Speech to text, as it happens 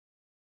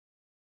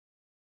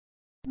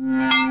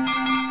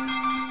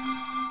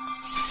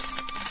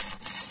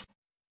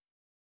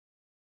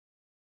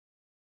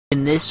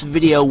this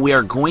video we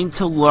are going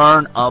to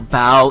learn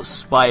about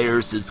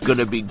spiders. It's going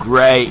to be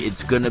great.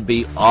 It's going to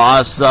be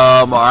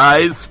awesome.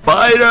 Alright,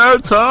 spider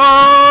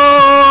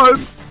time!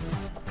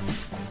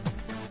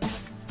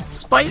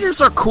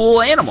 Spiders are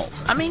cool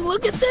animals. I mean,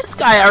 look at this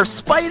guy, our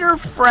spider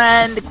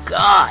friend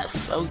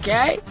Gus,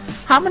 okay?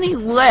 How many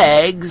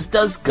legs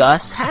does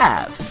Gus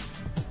have?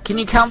 Can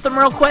you count them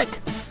real quick?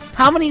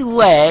 How many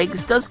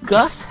legs does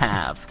Gus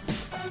have?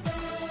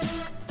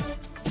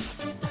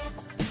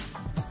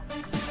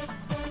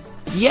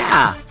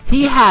 Yeah,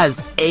 he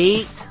has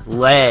 8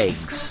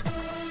 legs.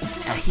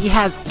 Yeah, he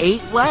has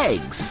 8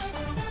 legs.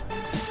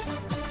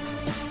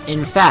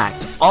 In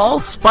fact, all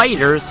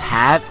spiders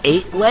have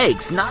 8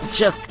 legs, not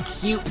just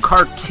cute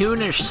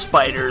cartoonish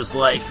spiders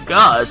like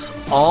Gus.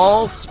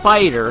 All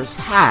spiders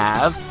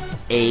have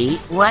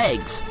 8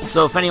 legs.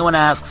 So if anyone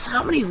asks,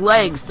 how many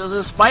legs does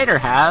a spider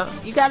have?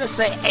 You gotta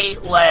say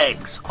 8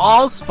 legs.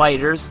 All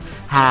spiders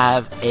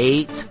have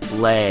 8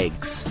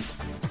 legs.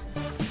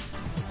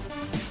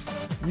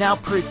 Now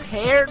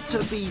prepare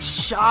to be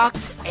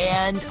shocked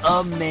and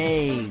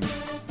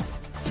amazed.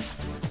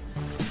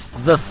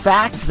 The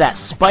fact that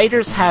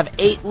spiders have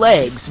 8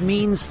 legs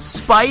means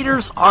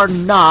spiders are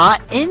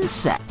not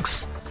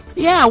insects.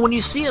 Yeah, when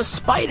you see a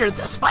spider,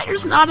 the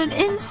spider's not an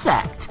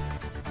insect.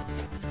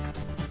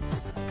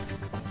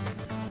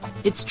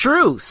 It's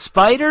true,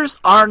 spiders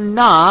are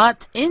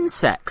not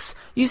insects.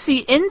 You see,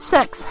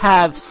 insects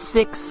have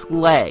 6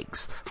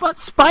 legs, but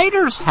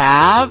spiders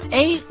have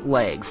 8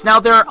 legs.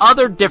 Now, there are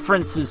other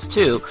differences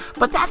too,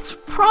 but that's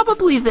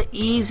probably the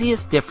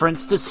easiest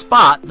difference to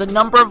spot the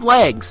number of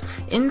legs.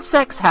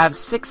 Insects have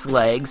 6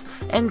 legs,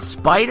 and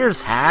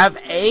spiders have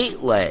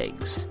 8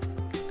 legs.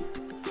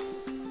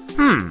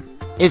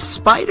 If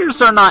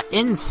spiders are not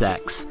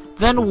insects,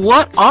 then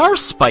what are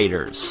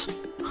spiders?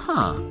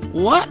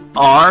 What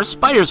are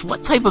spiders?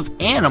 What type of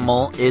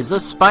animal is a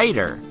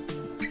spider?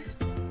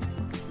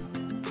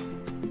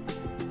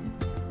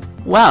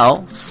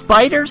 Well,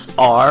 spiders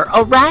are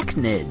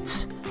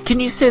arachnids. Can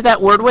you say that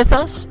word with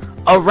us?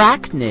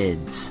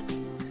 Arachnids.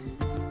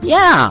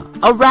 Yeah,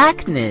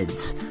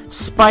 arachnids.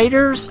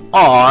 Spiders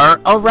are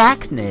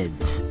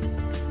arachnids.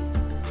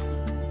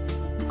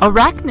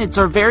 Arachnids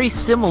are very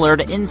similar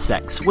to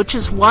insects, which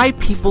is why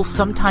people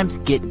sometimes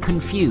get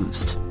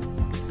confused.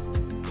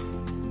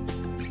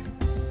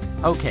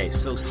 Okay,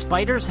 so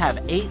spiders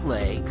have 8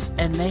 legs,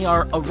 and they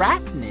are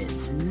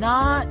arachnids,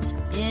 not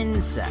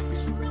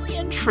insects. Really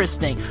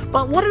interesting.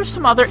 But what are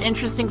some other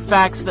interesting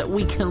facts that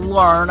we can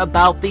learn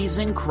about these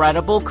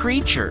incredible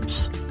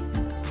creatures?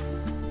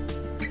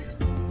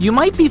 You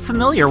might be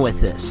familiar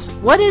with this.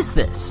 What is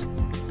this?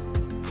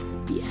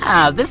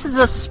 Yeah, this is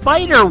a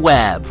spider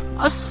web.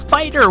 A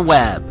spider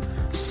web.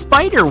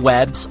 Spider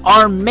webs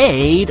are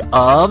made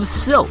of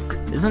silk.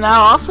 Isn't that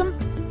awesome?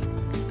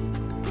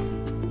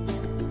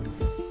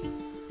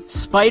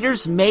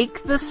 Spiders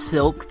make the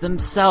silk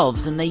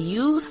themselves, and they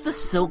use the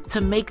silk to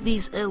make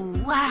these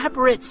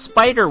elaborate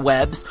spider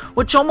webs,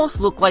 which almost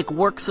look like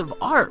works of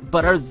art,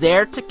 but are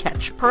there to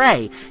catch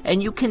prey.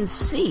 And you can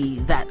see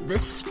that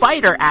this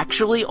spider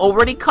actually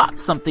already caught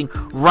something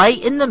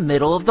right in the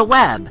middle of the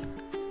web.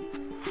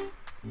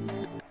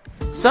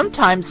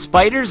 Sometimes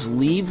spiders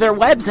leave their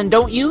webs and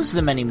don't use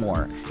them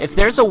anymore. If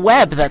there's a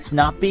web that's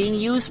not being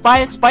used by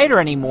a spider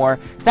anymore,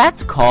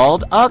 that's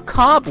called a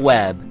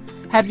cobweb.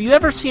 Have you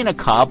ever seen a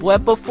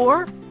cobweb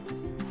before?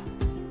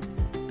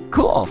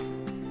 Cool.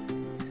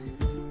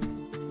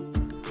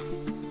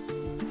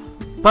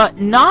 But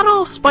not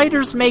all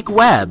spiders make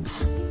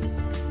webs.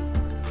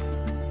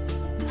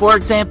 For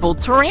example,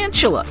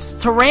 tarantulas.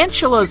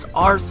 Tarantulas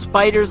are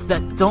spiders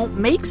that don't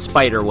make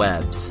spider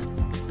webs.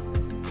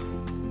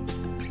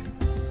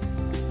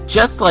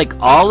 Just like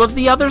all of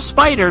the other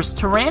spiders,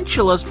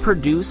 tarantulas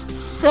produce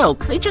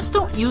silk. They just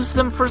don't use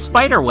them for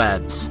spider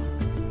webs.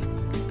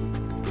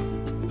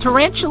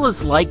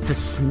 Tarantulas like to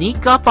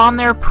sneak up on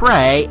their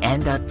prey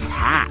and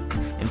attack.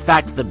 In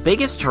fact, the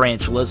biggest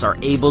tarantulas are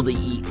able to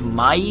eat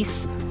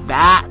mice,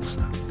 bats,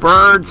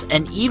 birds,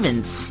 and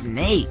even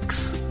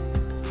snakes.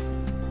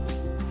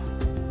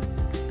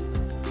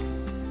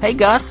 Hey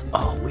Gus,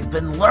 we've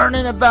been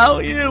learning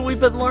about you. We've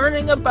been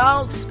learning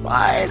about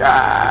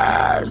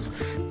spiders.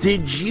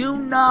 Did you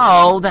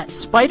know that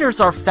spiders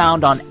are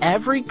found on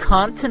every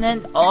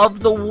continent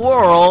of the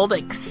world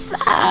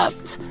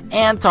except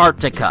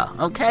Antarctica?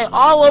 Okay,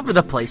 all over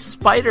the place.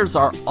 Spiders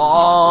are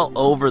all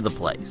over the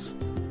place.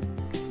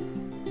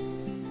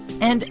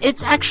 And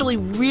it's actually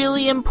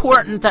really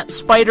important that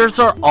spiders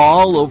are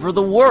all over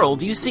the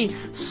world. You see,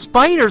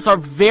 spiders are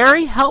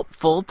very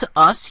helpful to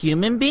us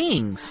human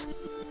beings.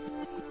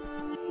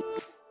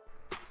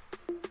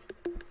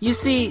 You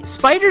see,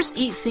 spiders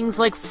eat things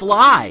like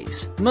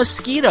flies,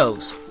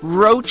 mosquitoes,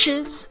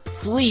 roaches,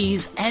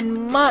 fleas,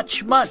 and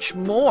much, much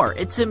more.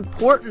 It's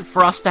important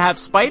for us to have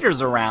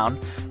spiders around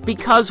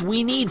because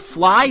we need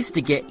flies to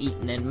get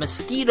eaten, and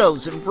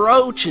mosquitoes, and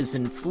roaches,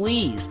 and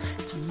fleas.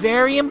 It's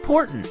very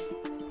important.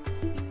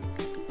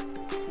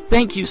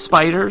 Thank you,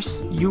 spiders.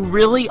 You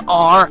really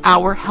are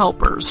our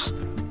helpers.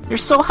 You're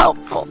so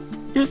helpful.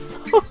 You're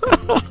so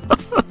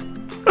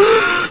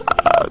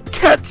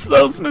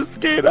those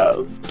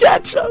mosquitoes.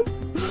 Catch them.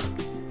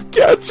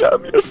 Catch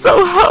them. You're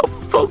so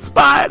helpful,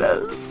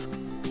 spiders.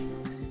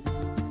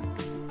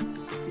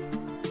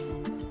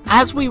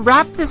 As we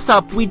wrap this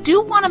up, we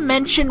do want to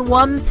mention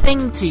one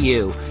thing to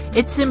you.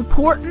 It's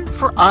important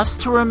for us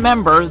to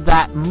remember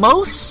that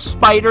most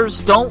spiders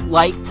don't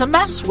like to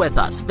mess with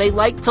us. They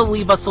like to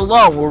leave us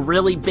alone. We're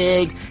really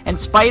big, and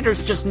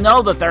spiders just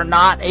know that they're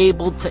not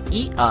able to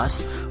eat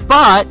us.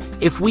 But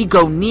if we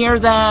go near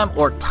them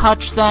or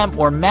touch them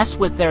or mess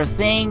with their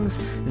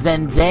things,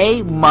 then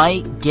they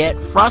might get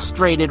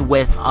frustrated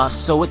with us.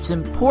 So it's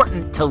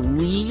important to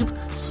leave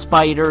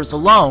spiders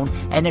alone.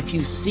 And if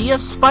you see a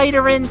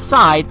spider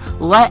inside,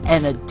 let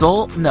an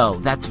adult know.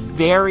 That's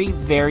very,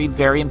 very,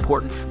 very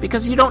important,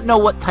 because you don't know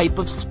what type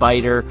of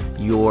spider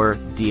you're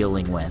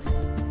dealing with.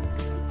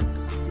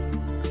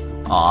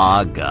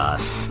 Aw,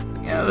 Gus.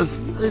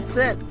 It's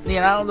it.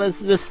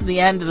 This is the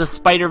end of the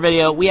spider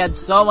video. We had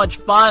so much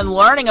fun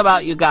learning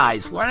about you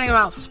guys, learning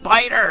about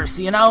spiders,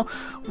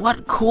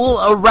 what cool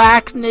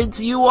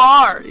arachnids you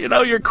are.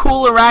 You're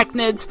cool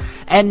arachnids,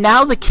 and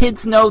now the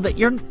kids know that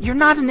you're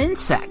not an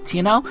insect,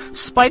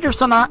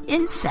 Spiders are not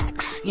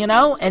insects,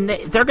 and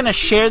they're going to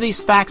share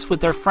these facts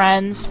with their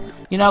friends.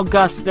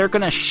 Gus, they're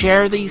going to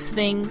share these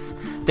things.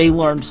 They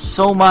learned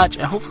so much,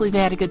 and hopefully they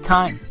had a good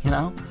time,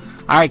 All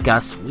right,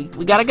 Gus,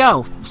 we got to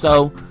go.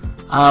 So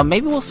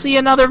maybe we'll see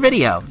another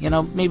video.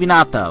 Maybe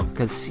not, though,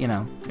 because,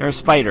 you're a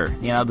spider.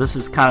 This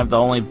is kind of the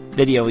only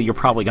video you're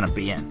probably going to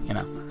be in,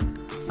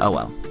 Oh,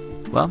 well.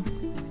 Well,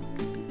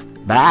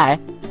 bye.